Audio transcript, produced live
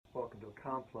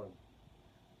Compline,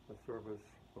 the service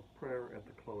of prayer at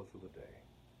the close of the day.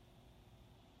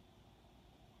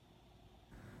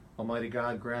 Almighty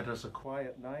God, grant us a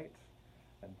quiet night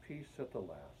and peace at the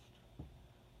last.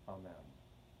 Amen.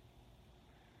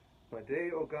 By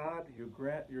day, O God, you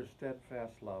grant your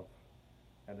steadfast love,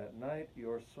 and at night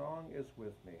your song is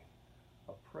with me,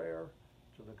 a prayer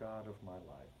to the God of my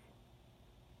life.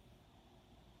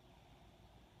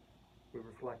 We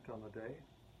reflect on the day.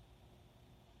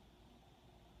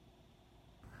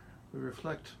 We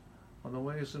reflect on the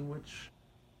ways in which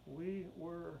we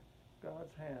were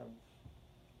God's hands,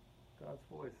 God's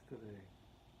voice today.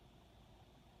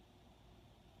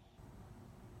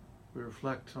 We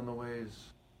reflect on the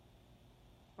ways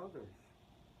others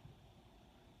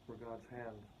were God's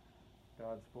hand,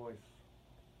 God's voice,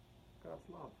 God's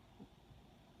love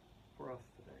for us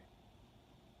today.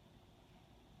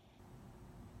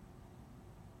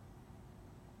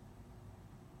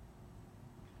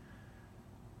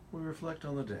 We reflect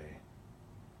on the day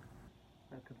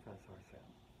and confess our sin.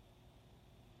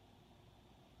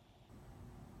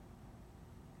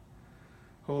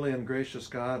 Holy and gracious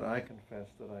God, I confess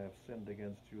that I have sinned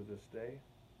against you this day.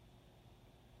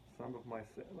 Some of my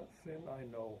sin I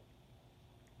know,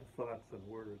 the thoughts and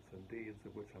words and deeds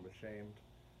of which I'm ashamed,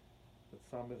 but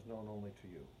some is known only to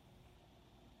you.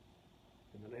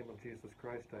 In the name of Jesus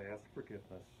Christ, I ask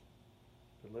forgiveness.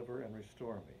 Deliver and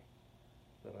restore me,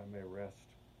 that I may rest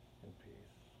in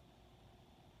peace.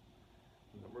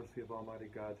 In the mercy of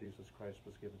Almighty God, Jesus Christ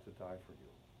was given to die for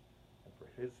you. And for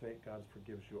his sake, God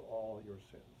forgives you all your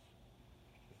sins.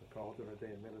 As a called and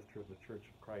ordained minister of the Church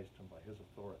of Christ, and by his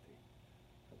authority,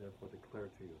 I therefore declare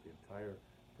to you the entire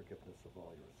forgiveness of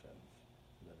all your sins.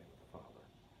 In the name of the Father,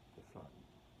 the Son,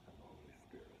 and the Holy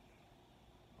Spirit.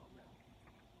 Amen.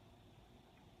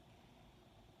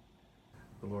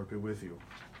 The Lord be with you.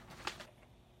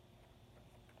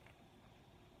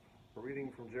 A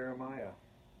reading from Jeremiah.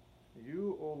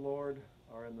 You, O Lord,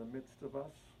 are in the midst of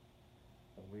us,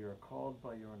 and we are called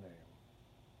by your name.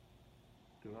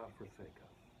 Do not forsake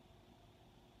us.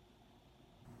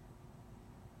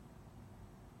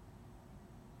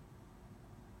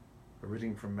 A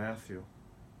reading from Matthew.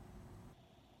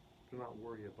 Do not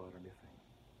worry about anything,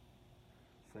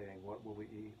 saying, what will we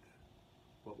eat?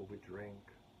 What will we drink?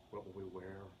 What will we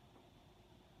wear?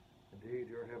 Indeed,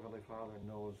 your heavenly Father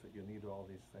knows that you need all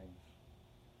these things.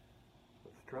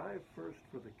 But strive first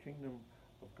for the kingdom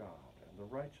of God and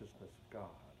the righteousness of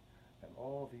God, and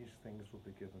all these things will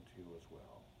be given to you as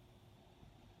well.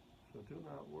 So do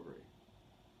not worry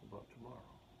about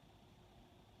tomorrow.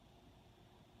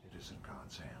 It is in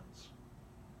God's hands,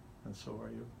 and so are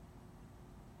you.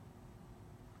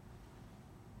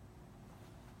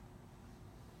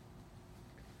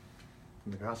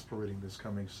 In the Gospel reading this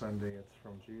coming Sunday, it's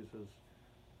from Jesus'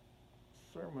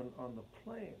 Sermon on the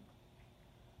Plain,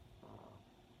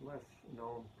 less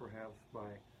known perhaps by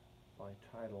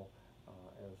title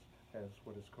as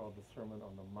what is called the Sermon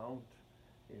on the Mount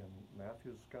in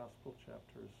Matthew's Gospel,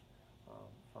 chapters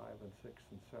 5 and 6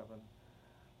 and 7.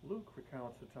 Luke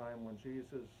recounts a time when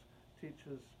Jesus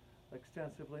teaches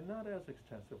extensively, not as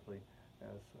extensively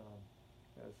as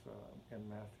in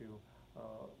Matthew,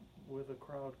 with a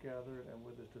crowd gathered and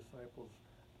with his disciples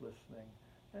listening.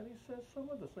 And he says some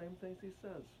of the same things he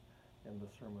says in the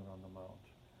Sermon on the Mount,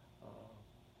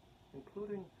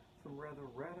 including some rather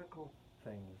radical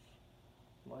things,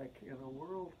 like in a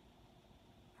world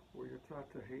where you're taught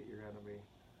to hate your enemy,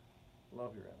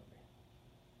 love your enemy.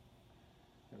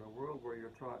 In a world where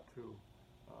you're taught to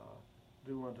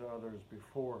do unto others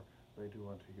before they do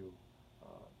unto you,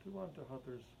 do unto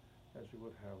others as you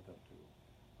would have them do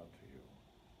unto you.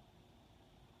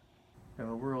 In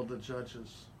a world that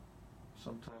judges,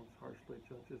 sometimes harshly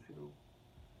judges you,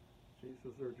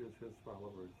 Jesus urges his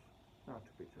followers not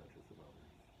to be judges of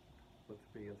others, but to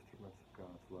be instruments of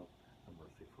God's love and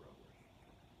mercy for others.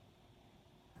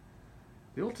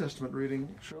 The Old Testament reading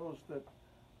shows that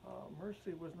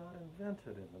mercy was not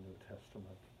invented in the New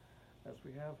Testament, as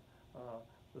we have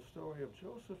the story of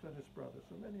Joseph and his brothers,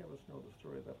 and many of us know the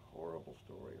story, that horrible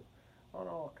story on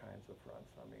all kinds of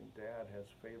fronts. I mean, Dad has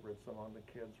favorites among the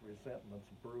kids, resentments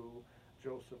brew.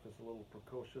 Joseph is a little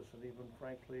precocious, and even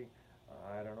frankly,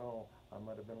 I don't know, I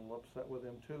might have been a little upset with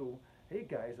him too. Hey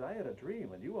guys, I had a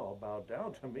dream, and you all bowed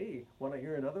down to me. Want to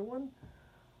hear another one?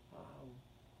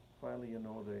 Finally, you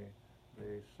know,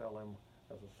 they sell him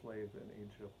as a slave in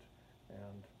Egypt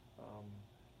and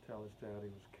tell his dad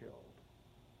he was killed.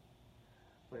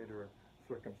 Later,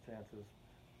 circumstances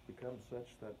become such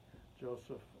that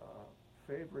Joseph,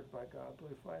 favored by God, though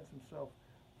he finds himself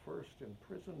first in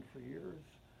prison for years,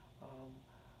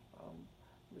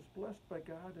 is blessed by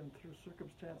God and through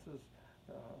circumstances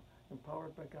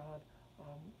empowered by God,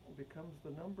 becomes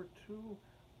the number 2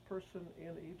 person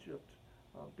in Egypt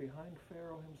behind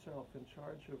Pharaoh himself, in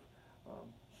charge of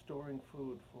storing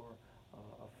food for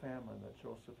a famine that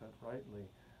Joseph had rightly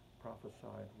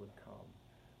prophesied would come.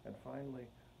 And finally,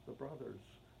 the brothers,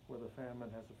 where the famine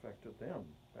has affected them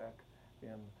back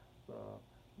in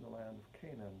the land of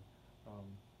Canaan.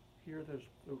 Here there's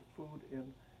food in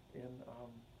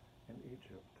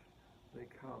Egypt. They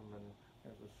come, and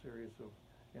there's a series of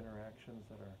interactions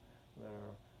that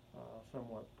are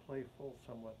somewhat playful,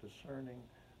 somewhat discerning,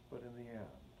 but in the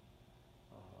end,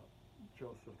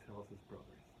 Joseph tells his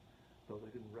brothers, though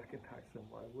they didn't recognize him,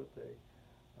 why would they,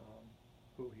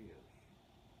 who he is.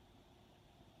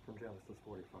 From Genesis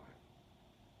 45.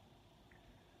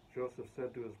 Joseph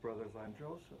said to his brothers, I'm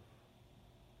Joseph.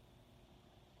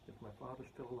 Is my father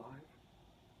still alive?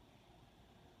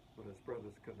 But his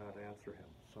brothers could not answer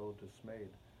him. So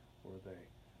dismayed were they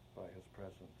by his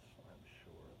presence. I'm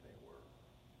sure they were.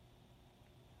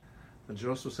 Then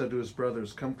Joseph said to his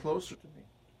brothers, come closer to me.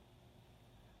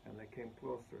 And they came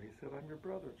closer. He said, I'm your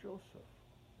brother, Joseph,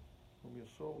 whom you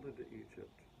sold into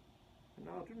Egypt. And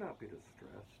now do not be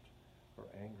distressed or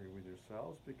angry with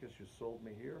yourselves because you sold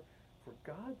me here, for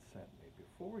God sent me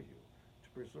before you to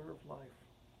preserve life.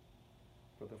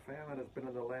 For the famine has been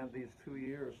in the land these 2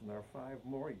 years, and there are 5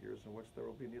 more years in which there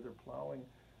will be neither plowing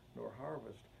nor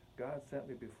harvest. God sent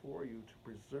me before you to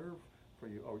preserve for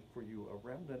you a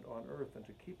remnant on earth, and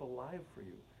to keep alive for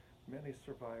you many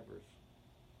survivors.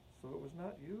 So it was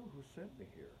not you who sent me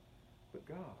here, but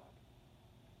God.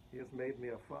 He has made me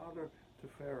a father to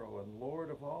Pharaoh, and lord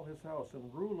of all his house,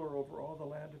 and ruler over all the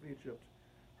land of Egypt.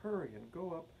 Hurry and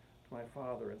go up to my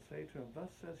father, and say to him, thus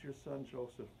says your son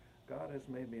Joseph, God has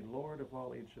made me lord of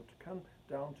all Egypt. Come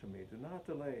down to me, do not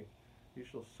delay. You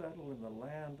shall settle in the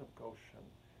land of Goshen,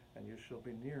 and you shall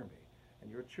be near me,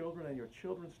 and your children and your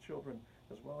children's children,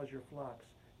 as well as your flocks,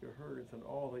 your herds, and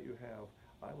all that you have,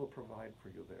 I will provide for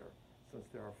you there, since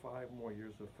there are 5 more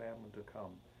years of famine to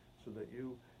come, so that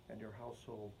you and your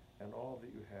household and all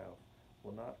that you have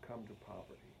will not come to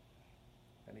poverty.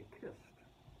 And he kissed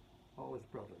all his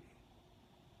brothers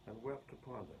and wept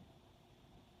upon them.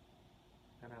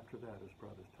 And after that, his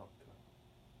brothers talked to him.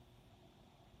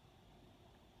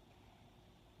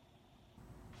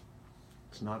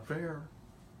 It's not fair.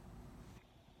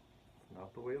 It's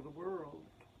not the way of the world.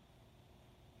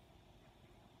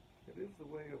 It is the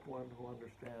way of one who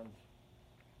understands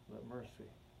that mercy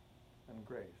and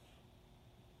grace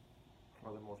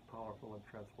are the most powerful and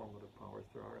transformative powers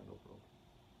there are in the world.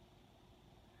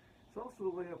 It's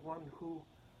also the way of one who,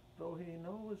 though he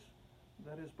knows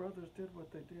that his brothers did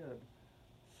what they did,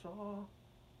 saw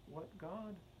what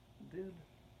God did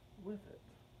with it.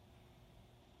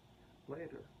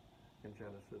 Later in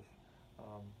Genesis,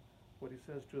 what he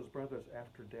says to his brothers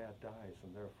after Dad dies,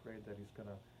 and they're afraid that he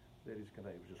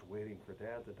was just waiting for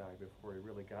Dad to die before he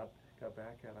really got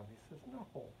back at him. He says,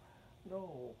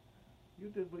 no, you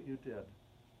did what you did,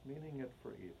 meaning it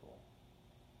for evil,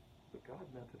 but God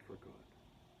meant it for good.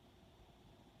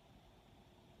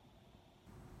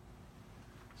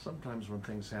 Sometimes when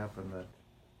things happen that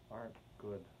aren't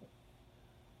good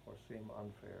or seem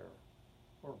unfair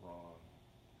or wrong,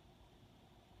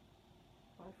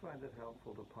 I find it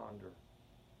helpful to ponder,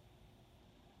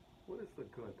 what is the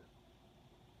good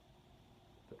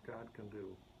that God can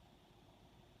do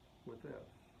with this?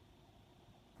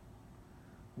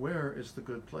 Where is the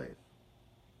good place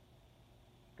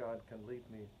God can lead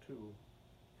me to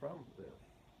from this?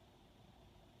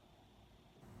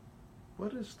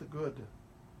 What is the good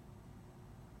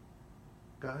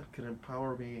God can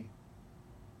empower me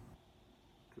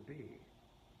to be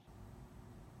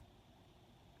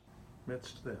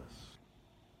amidst this?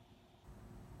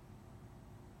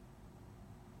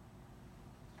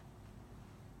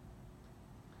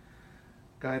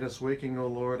 Guide us waking, O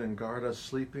Lord, and guard us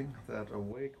sleeping, that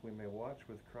awake we may watch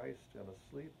with Christ, and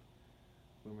asleep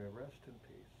we may rest in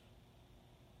peace.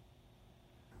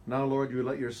 Now, Lord, you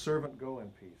let your servant go in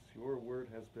peace. Your word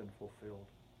has been fulfilled.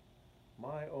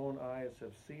 My own eyes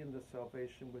have seen the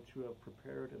salvation which you have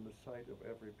prepared in the sight of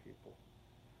every people,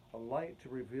 a light to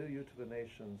reveal you to the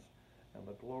nations and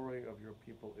the glory of your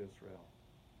people Israel.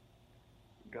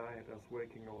 Guide us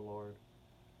waking, O Lord,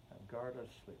 and guard us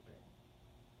sleeping,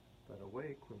 that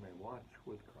awake we may watch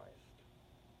with Christ,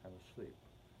 and asleep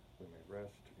we may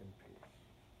rest in peace.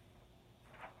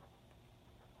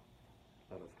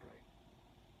 Let us pray.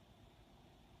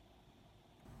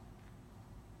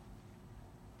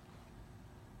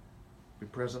 Be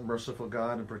present, merciful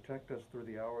God, and protect us through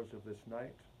the hours of this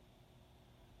night.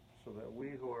 so that we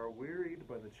who are wearied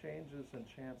by the changes and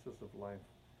chances of life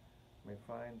may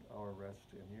find our rest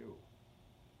in you.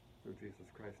 Through Jesus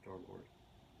Christ our Lord.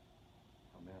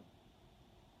 Amen.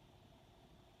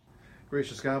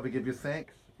 Gracious God, we give you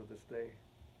thanks for this day,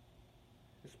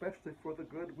 especially for the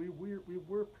good we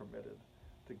were permitted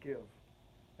to give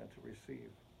and to receive.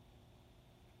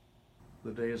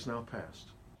 The day is now past,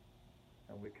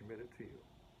 and we commit it to you.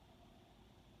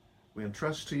 We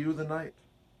entrust to you the night.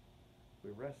 We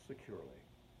rest securely,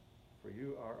 for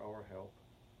you are our help,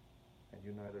 and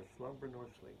you neither slumber nor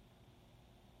sleep.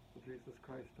 Through Jesus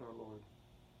Christ our Lord.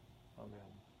 Amen.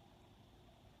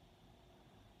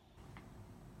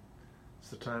 It's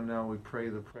the time now we pray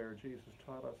the prayer Jesus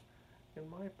taught us. In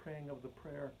my praying of the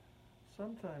prayer,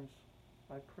 sometimes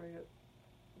I pray it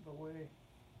the way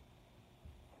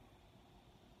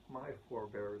my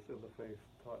forebears in the faith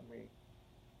taught me.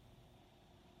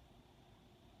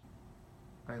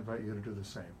 I invite you to do the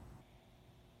same.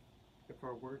 If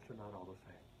our words are not all the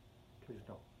same, please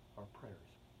know our prayers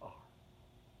are.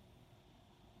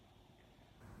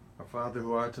 Our Father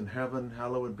who art in heaven,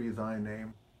 hallowed be thy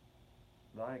name.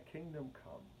 Thy kingdom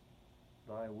come,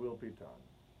 thy will be done,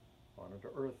 on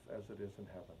earth as it is in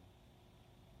heaven.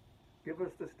 Give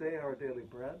us this day our daily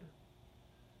bread,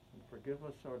 and forgive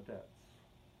us our debts,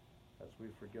 as we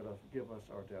give us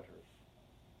our debtors.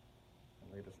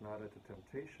 And lead us not into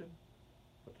temptation,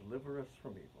 but deliver us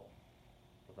from evil.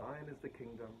 For thine is the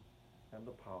kingdom, and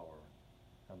the power,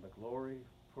 and the glory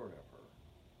forever.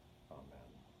 Amen.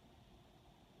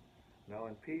 Now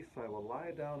in peace I will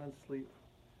lie down and sleep.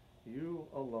 You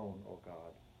alone, O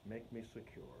God, make me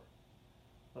secure.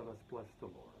 Let us bless the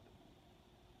Lord.